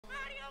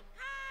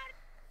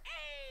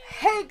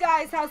Hey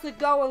guys, how's it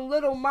going?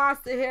 Little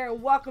Monster here,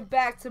 and welcome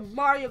back to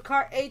Mario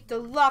Kart 8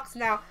 Deluxe.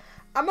 Now,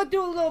 I'm going to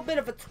do a little bit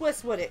of a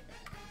twist with it.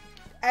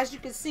 As you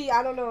can see,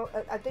 I don't know,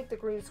 I think the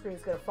green screen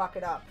is going to fuck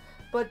it up.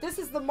 But this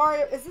is the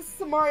Mario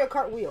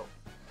Kart wheel.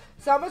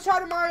 So I'm going to try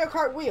the Mario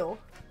Kart wheel.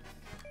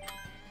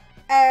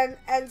 And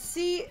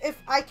see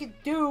if I can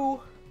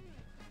do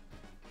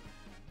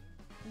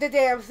the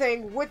damn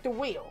thing with the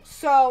wheel.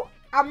 So,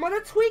 I'm going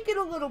to tweak it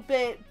a little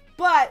bit,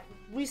 but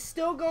we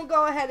still gonna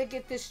go ahead and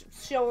get this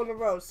show on the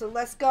road. So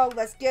let's go,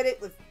 let's get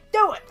it, let's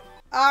do it.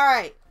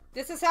 Alright,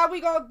 this is how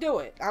we gonna do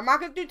it. I'm not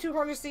gonna do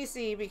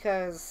 200cc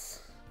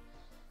because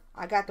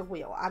I got the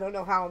wheel. I don't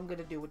know how I'm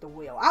gonna do with the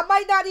wheel. I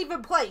might not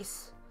even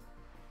place,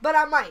 but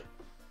I might.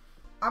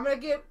 I'm gonna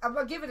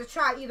give it a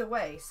try either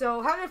way.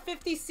 So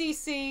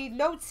 150cc,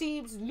 no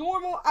teams,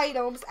 normal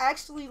items.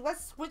 Actually,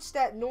 let's switch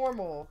that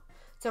normal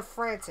to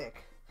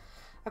frantic.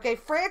 Okay,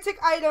 frantic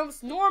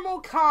items, normal,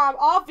 calm,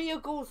 all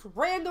vehicles,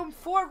 random,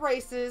 4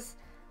 races.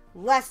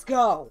 Let's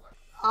go.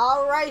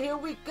 Alright, here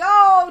we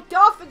go.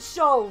 Dolphin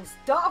shows.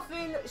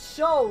 Dolphin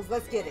shows.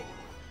 Let's get it.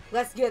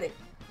 Let's get it.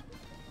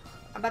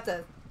 I'm about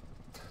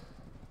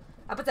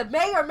to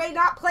may or may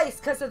not place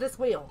because of this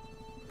wheel.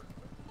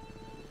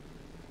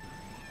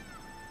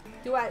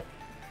 Do I?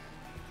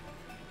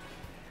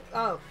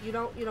 Oh, you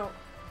don't.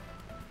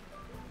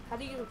 How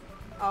do you?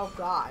 Oh,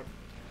 God.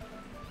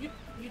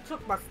 You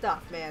took my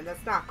stuff, man.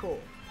 That's not cool.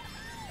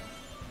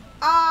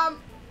 I've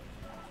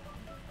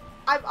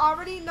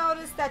already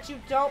noticed that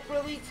you don't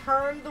really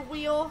turn the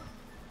wheel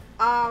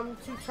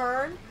to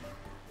turn.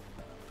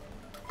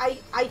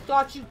 I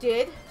thought you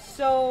did.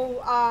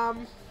 So,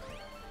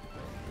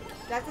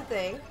 that's a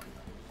thing.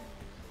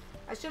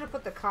 I should have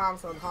put the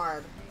comms on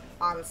hard,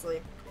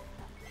 honestly.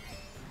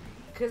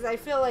 Because I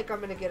feel like I'm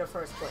going to get a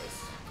first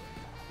place.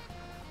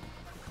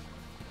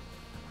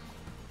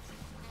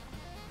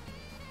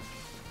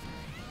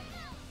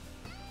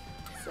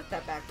 Put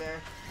that back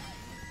there.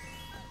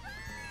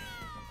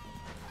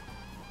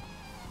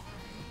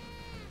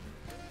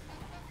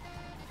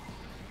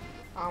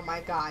 Oh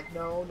my God,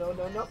 no.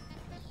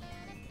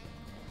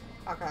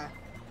 Okay.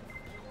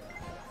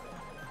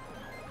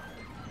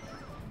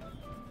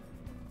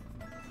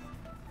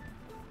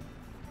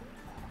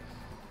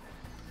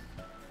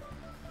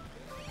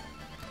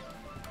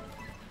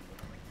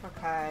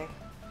 Okay.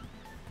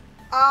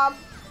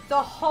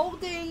 The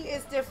holding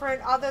is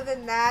different. Other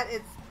than that,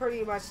 it's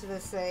pretty much the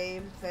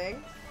same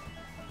thing.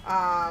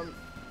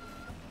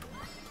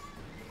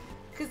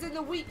 Because in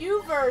the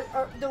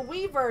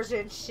Wii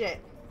version,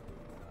 shit.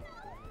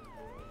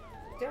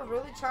 They're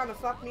really trying to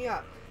fuck me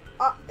up.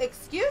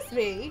 Excuse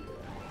me?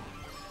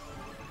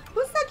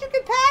 Who said you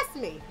could pass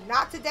me?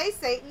 Not today,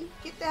 Satan.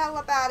 Get the hell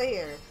up out of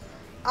here.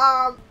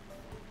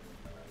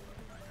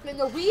 In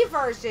the Wii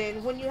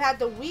version, when you had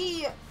the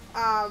Wii,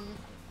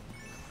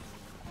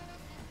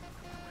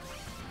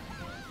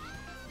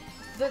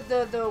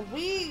 the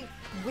Wii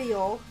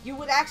wheel, you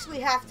would actually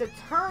have to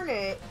turn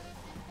it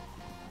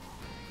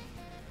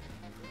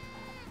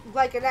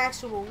like an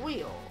actual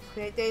wheel.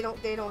 They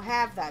don't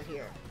have that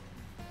here.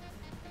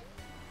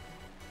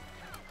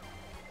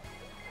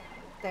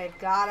 Thank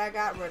God I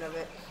got rid of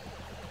it.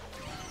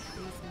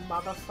 These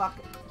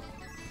motherfuckers.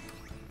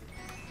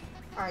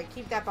 Alright,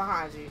 keep that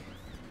behind you.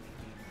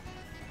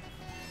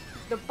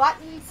 The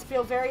buttons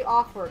feel very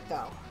awkward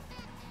though.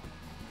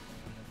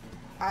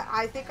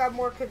 I think I'm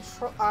more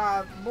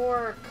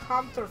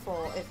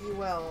comfortable, if you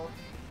will,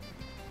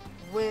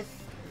 with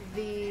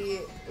the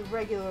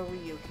regular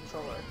Wii U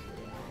controller.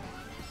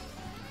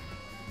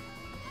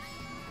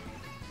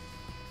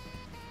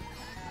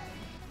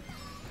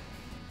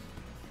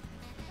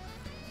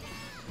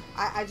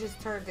 I just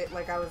turned it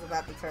like I was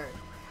about to turn.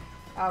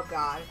 Oh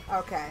God.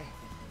 Okay.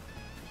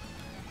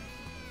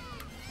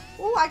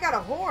 Ooh, I got a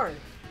horn.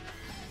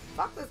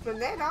 Fuck this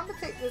banana. I'm gonna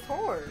take this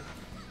horn.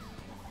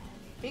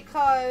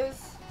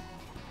 Because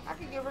I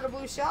can get rid of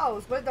blue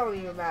shells, but it don't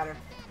even matter.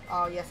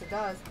 Oh, yes it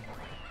does.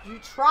 You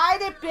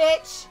tried it,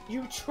 bitch!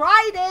 You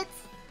tried it!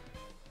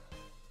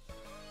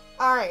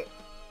 Alright.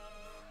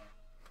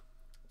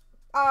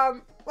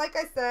 Like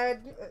I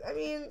said, I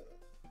mean...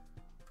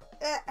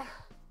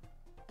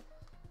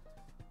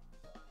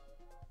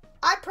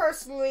 I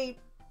personally...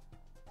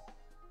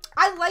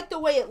 I like the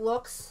way it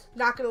looks,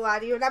 not gonna lie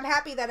to you, and I'm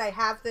happy that I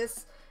have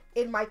this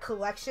in my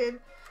collection,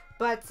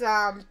 but,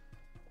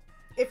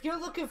 if you're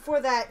looking for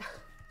that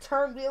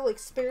turn wheel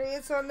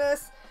experience on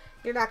this,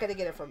 you're not going to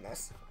get it from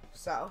this.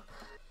 So.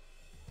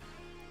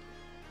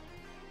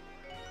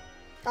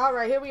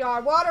 Alright, here we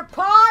are. Water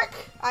park!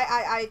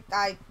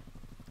 I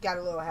got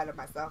a little ahead of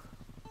myself.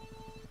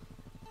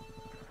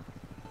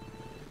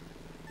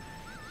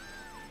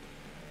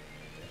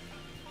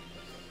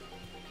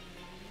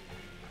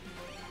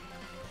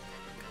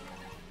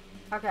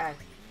 Okay.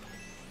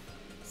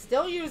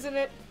 Still using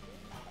it.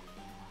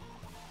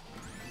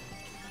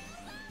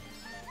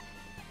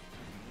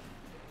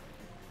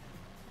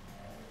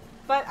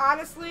 But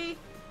honestly,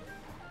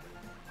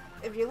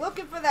 if you're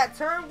looking for that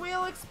turn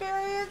wheel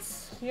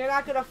experience, you're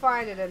not going to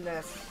find it in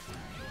this.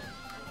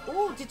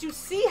 Ooh, did you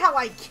see how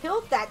I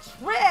killed that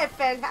drift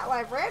and how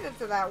I ran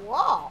into that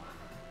wall?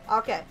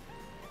 Okay.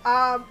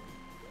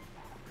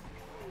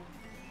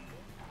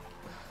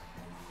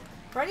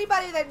 For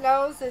anybody that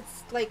knows,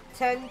 it's like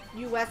 $10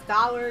 US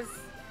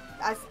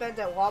I spent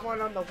at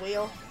Walmart on the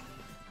wheel.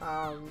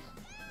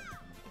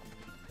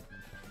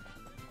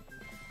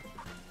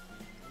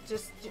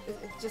 Just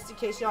in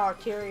case y'all are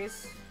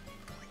curious.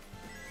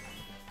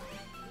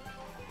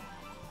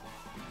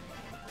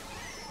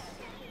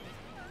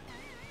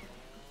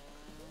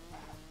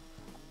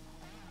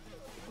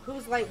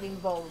 Whose lightning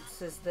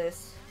bolts is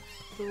this?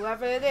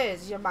 Whoever it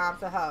is, your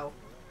mom's a hoe.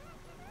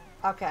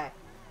 Okay.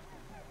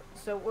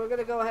 So we're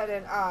gonna go ahead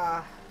and,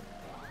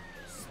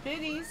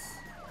 Spinnies.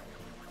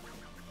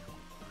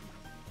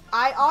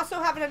 I also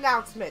have an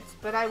announcement,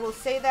 but I will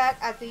say that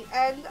at the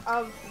end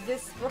of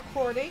this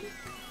recording.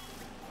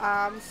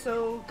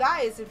 So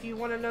guys, if you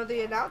want to know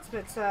the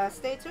announcements,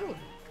 stay tuned.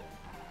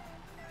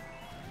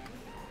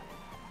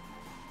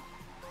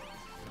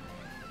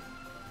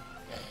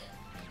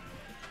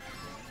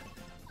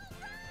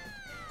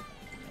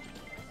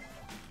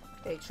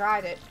 They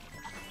tried it.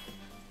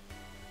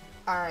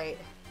 Alright.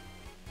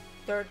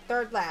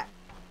 Third lap.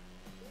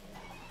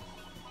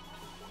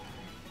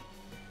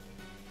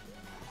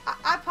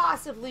 I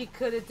possibly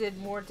could have did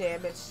more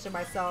damage to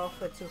myself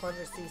with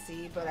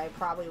 200cc, but I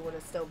probably would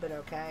have still been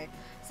okay.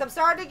 So I'm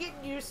starting to get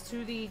used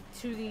to the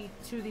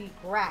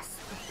grasp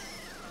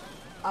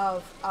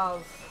of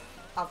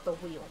the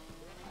wheel.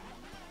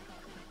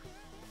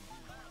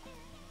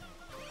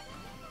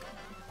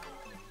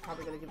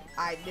 Probably gonna give.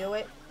 I knew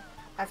it.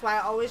 That's why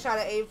I always try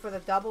to aim for the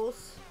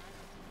doubles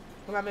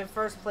when I'm in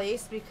first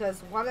place,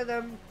 because one of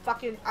them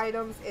fucking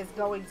items is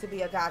going to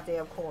be a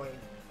goddamn coin.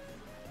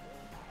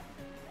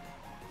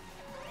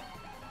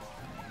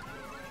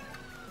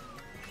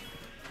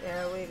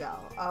 There we go.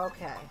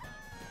 Okay.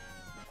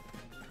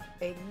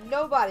 Ain't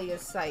nobody in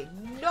sight.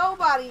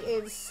 Nobody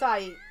in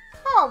sight.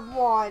 Come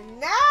on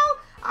now.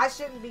 I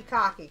shouldn't be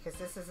cocky because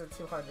this is a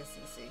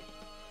 200cc.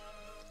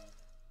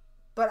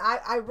 But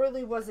I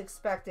really was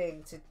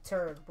expecting to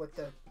turn with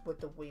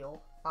the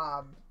wheel.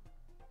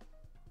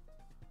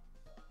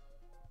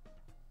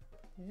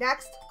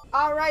 Next.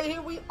 Alright,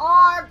 here we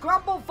are.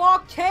 Grumble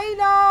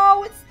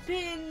Volcano. It's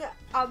been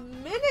a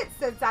minute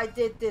since I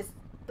did this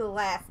the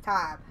last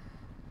time.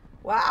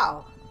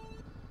 Wow.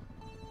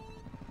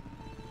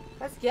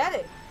 Let's get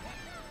it.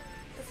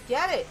 Let's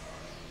get it.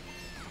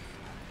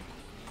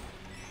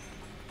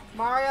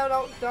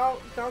 Mario,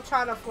 don't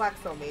try to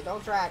flex on me.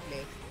 Don't drag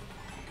me.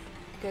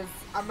 Because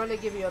I'm gonna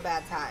give you a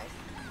bad time.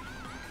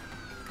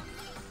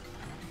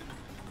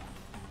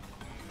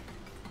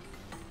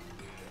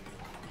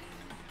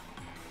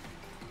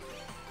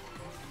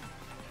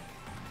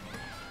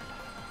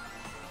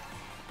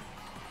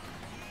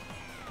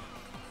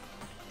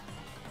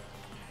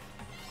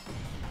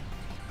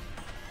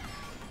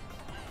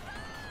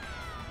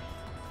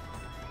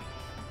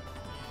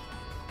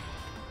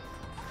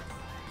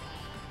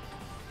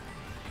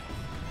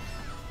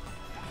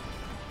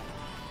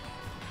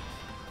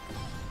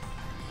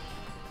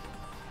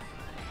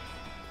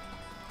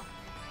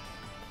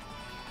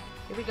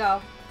 Here we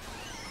go.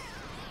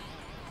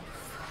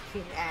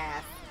 Fucking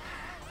ass.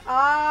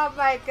 Oh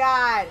my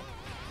god.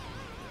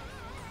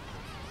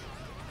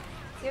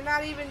 You're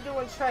not even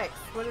doing tricks.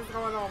 What is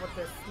going on with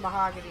this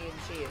mahogany and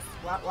cheese?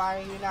 Why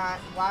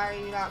are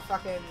you not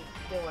fucking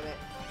doing it?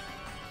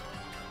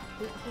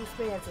 Whose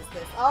stance is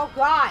this? Oh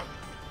god!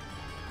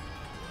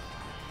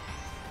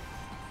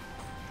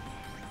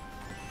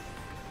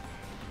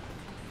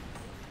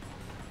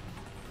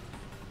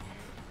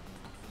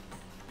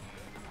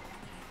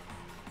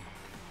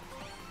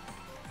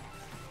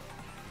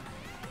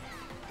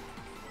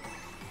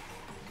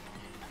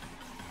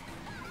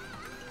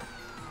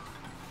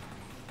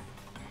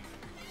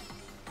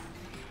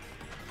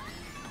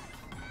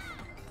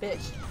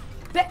 Bitch.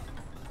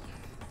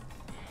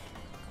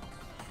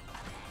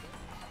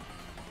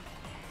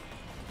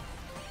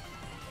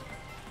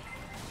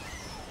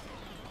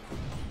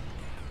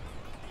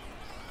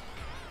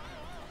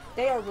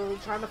 They are really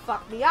trying to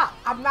fuck me up.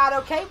 I'm not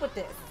okay with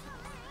this.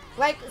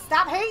 Like,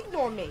 stop hating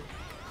on me.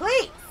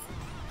 Please.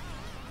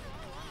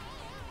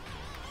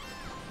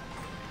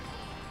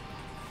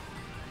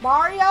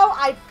 Mario,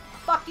 I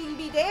fucking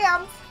be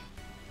damned.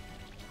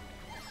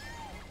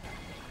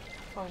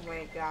 Oh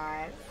my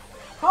god.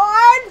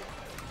 Corn!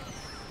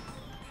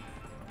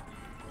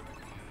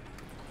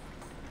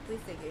 Please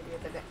they gave you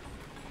the neck.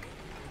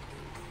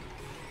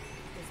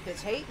 This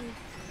bitch hating.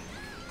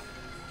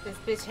 This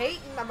bitch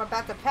hating. I'm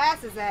about to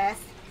pass his ass.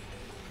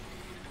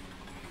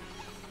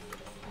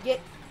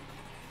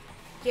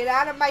 Get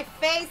out of my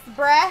face,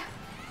 bruh.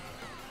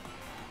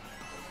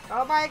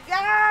 Oh my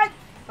god!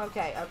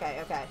 Okay.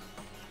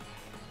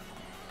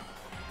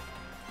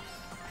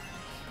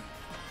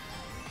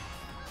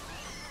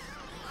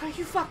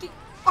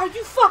 Are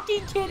you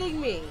fucking kidding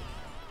me?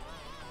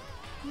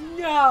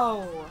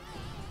 No.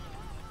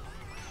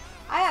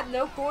 I have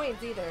no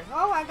coins either.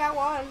 Oh, I got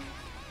one.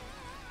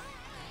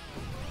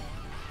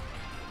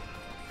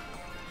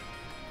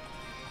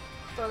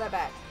 throw that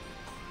back.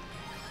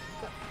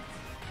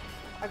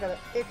 I got an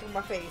ick in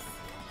my face.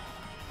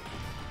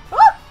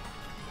 Oh!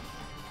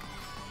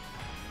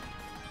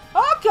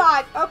 Oh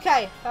God!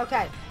 Okay,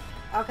 okay,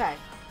 okay.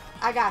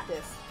 I got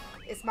this.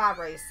 It's my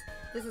race.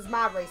 This is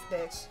my race,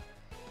 bitch.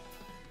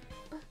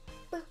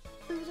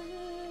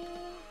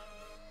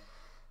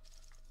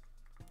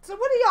 So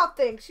what do y'all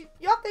think?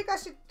 Y'all think I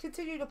should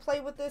continue to play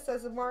with this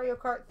as a Mario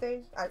Kart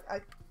thing? I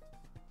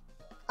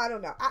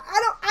don't know.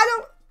 I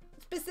don't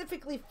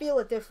specifically feel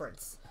a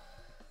difference.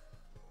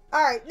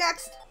 Alright,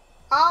 next.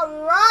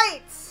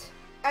 Alright!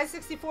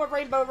 N64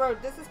 Rainbow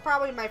Road. This is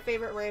probably my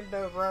favorite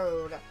Rainbow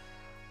Road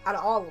out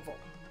of all of them.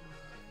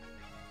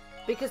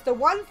 Because the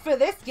one for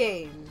this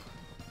game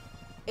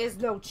is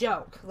no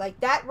joke. Like,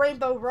 that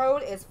Rainbow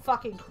Road is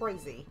fucking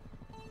crazy.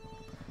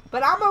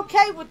 But I'm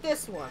okay with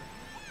this one.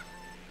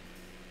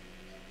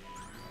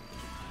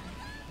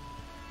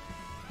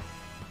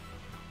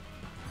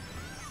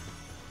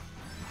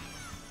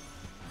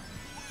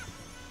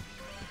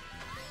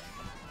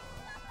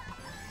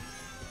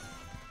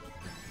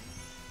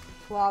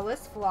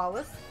 Flawless,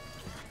 flawless.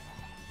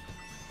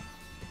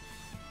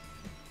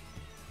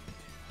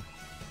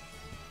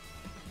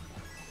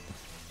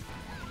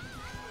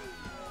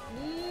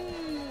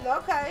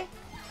 Okay.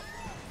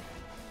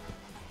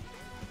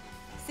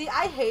 See,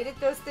 I hated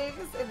those things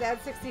in the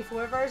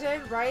N64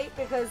 version, right?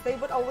 Because they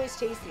would always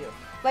chase you.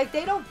 Like,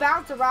 they don't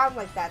bounce around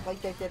like that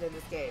like they did in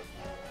this game.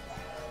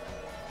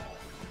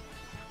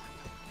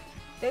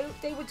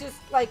 They would just,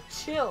 like,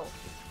 chill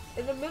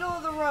in the middle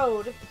of the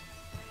road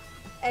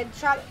and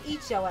try to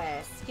eat your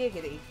ass.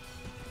 Giggity.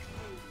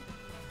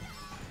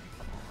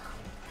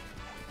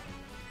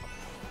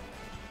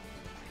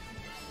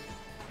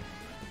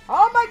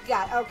 Oh my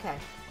God. Okay.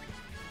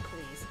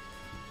 Please.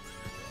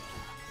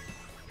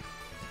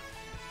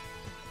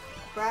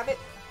 Grab it.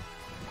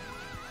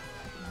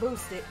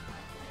 Boost it.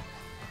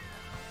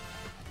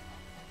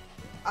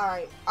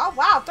 Alright. Oh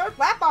wow. Third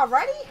lap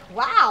already?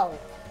 Wow.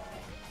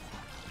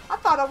 I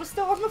thought I was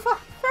still on the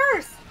fucking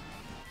first.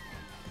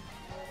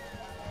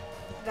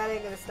 That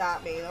ain't gonna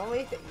stop me. The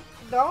only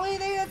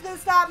thing that's gonna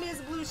stop me is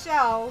a blue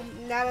shell.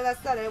 Now that I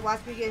said it, watch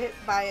me get hit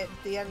by it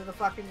at the end of the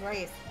fucking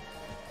race.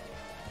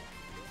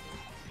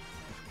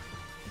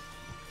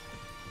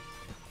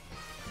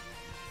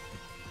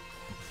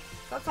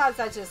 Sometimes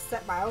I just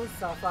set my own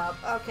self up.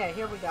 Okay,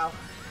 here we go.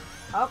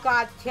 Oh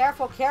God,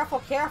 careful, careful,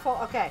 careful.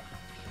 Okay.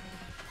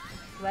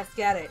 Let's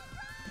get it.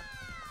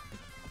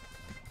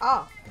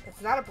 Oh,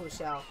 it's not a blue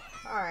shell.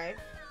 Alright.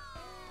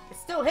 It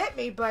still hit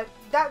me, but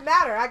doesn't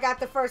matter. I got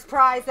the first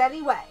prize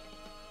anyway.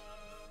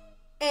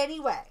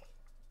 Anyway.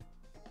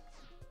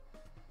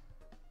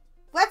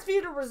 Let's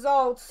view the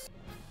results.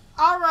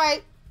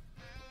 Alright.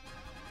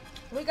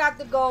 We got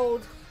the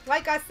gold.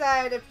 Like I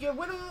said, if you're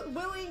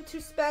willing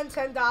to spend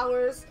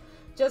 $10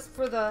 just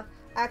for the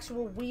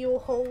actual wheel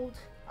hold,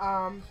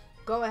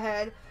 go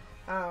ahead.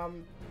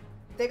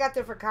 They got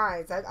different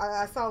kinds.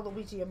 I saw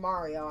Luigi and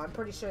Mario. I'm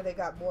pretty sure they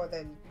got more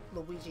than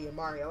Luigi and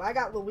Mario. I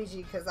got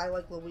Luigi because I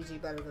like Luigi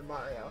better than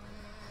Mario.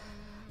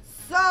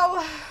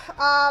 So,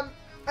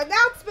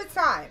 announcement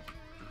time.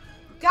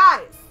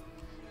 Guys,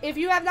 if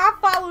you have not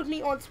followed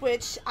me on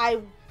Twitch,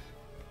 I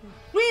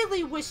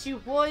really wish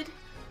you would,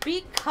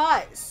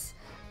 because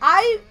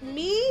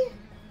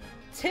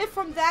Tiff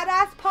from That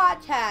Ass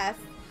Podcast,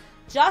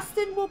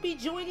 Justin will be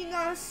joining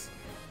us,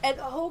 and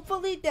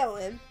hopefully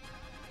Dylan,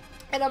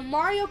 in a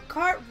Mario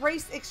Kart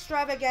race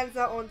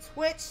extravaganza on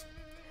Twitch.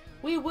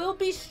 We will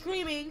be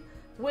streaming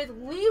with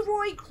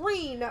Leroy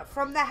Green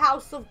from the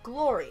House of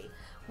Glory.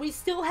 We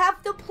still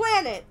have to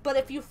plan it, but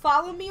if you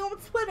follow me on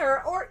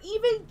Twitter or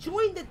even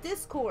join the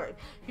Discord,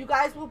 you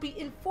guys will be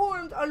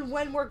informed on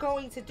when we're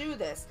going to do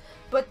this.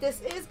 But this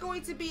is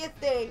going to be a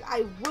thing.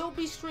 I will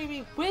be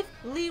streaming with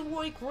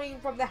Leroy Green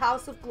from the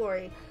House of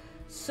Glory.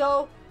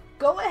 So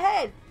go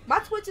ahead. My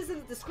Twitch is in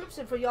the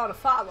description for y'all to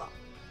follow.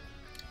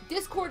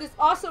 Discord is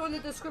also in the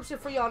description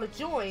for y'all to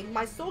join.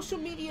 My social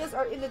medias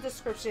are in the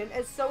description,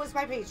 and so is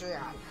my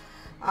Patreon.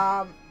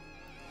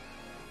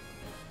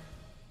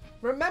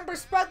 Remember,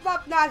 spread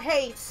love, not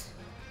hate.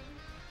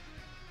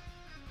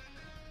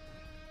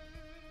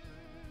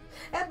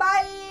 And bye.